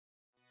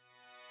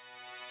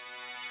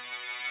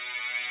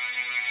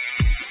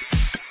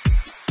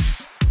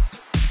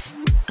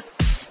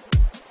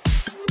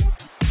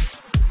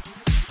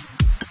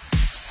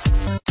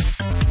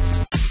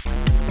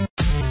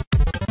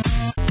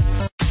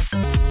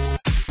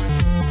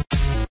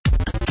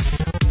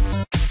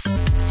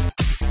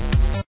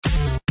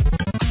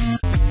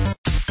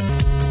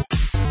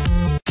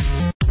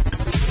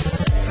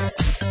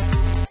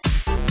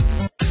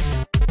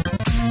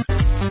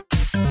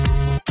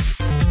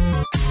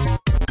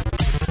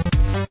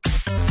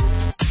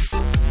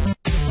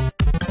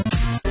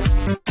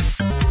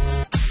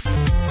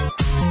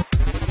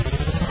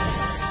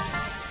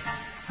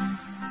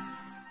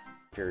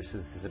So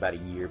this is about a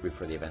year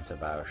before the events of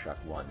Bioshock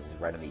 1. This is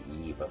right on the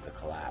eve of the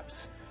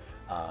collapse.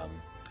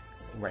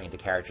 Running into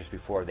characters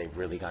before they've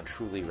really gone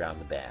truly around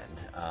the bend.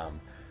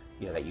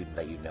 That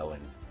you know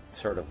and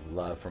sort of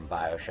love from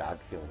Bioshock.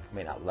 You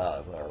may not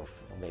love, or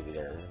maybe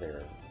they're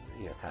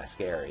kind of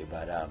scary,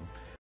 but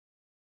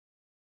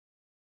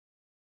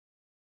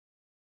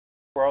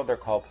world they're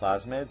called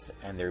plasmids,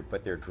 and they're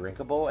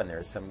drinkable, and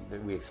there's some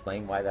we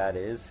explain why that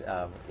is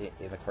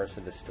in the course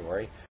of the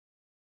story.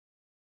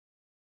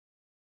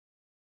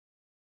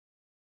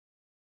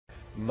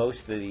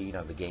 Most of the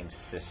the game's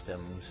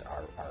systems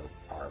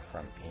are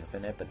from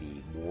Infinite, but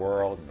the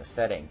world and the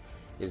setting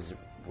is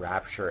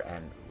Rapture,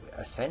 and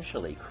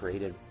essentially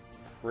created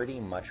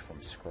pretty much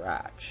from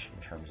scratch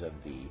in terms of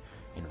the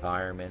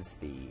environments,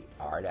 the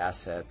art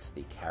assets,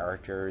 the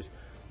characters.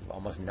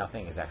 Almost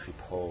nothing is actually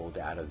pulled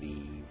out of the,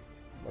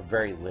 or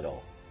very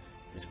little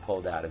is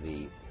pulled out of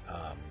the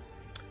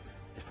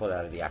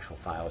actual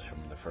files from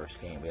the first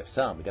game. We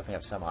definitely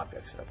have some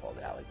objects that are pulled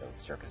out, like the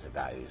Circus of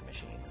Values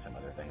machine and some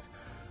other things.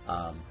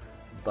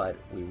 But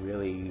we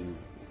really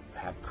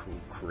have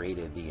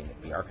created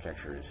the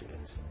architectures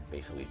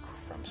basically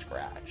from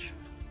scratch.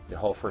 The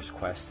whole first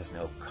quest has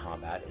no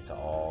combat. It's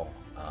all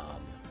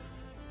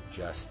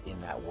just in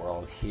that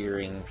world,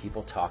 hearing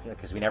people talking,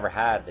 because we never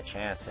had the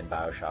chance in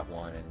Bioshock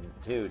 1 and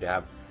 2 to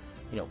have,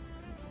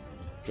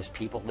 just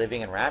people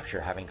living in Rapture,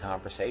 having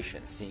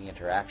conversations, seeing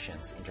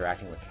interactions,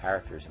 interacting with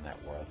characters in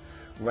that world,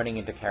 running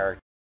into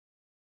characters.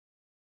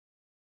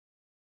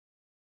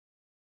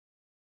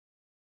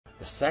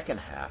 The second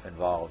half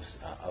involves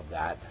of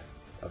that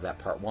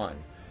part one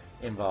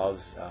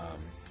involves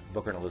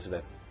Booker and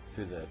Elizabeth,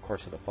 through the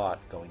course of the plot,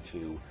 going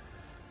to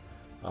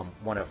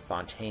one of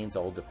Fontaine's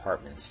old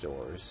department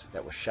stores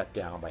that was shut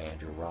down by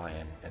Andrew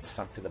Ryan and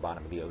sunk to the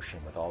bottom of the ocean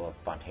with all of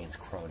Fontaine's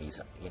cronies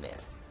in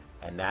it.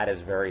 And that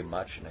is very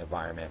much an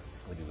environment,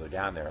 when you go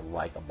down there,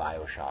 like a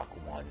Bioshock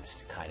 1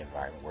 kind of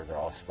environment, where they're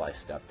all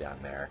spliced up down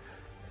there.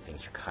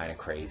 Things are kind of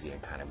crazy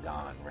and kind of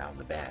gone around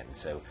the bend.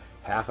 So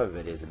half of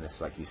it is in this,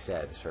 like you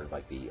said, sort of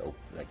like the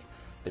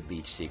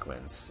beach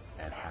sequence,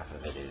 and half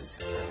of it is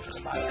the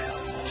Bioshock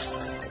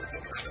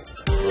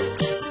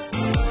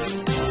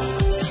 1.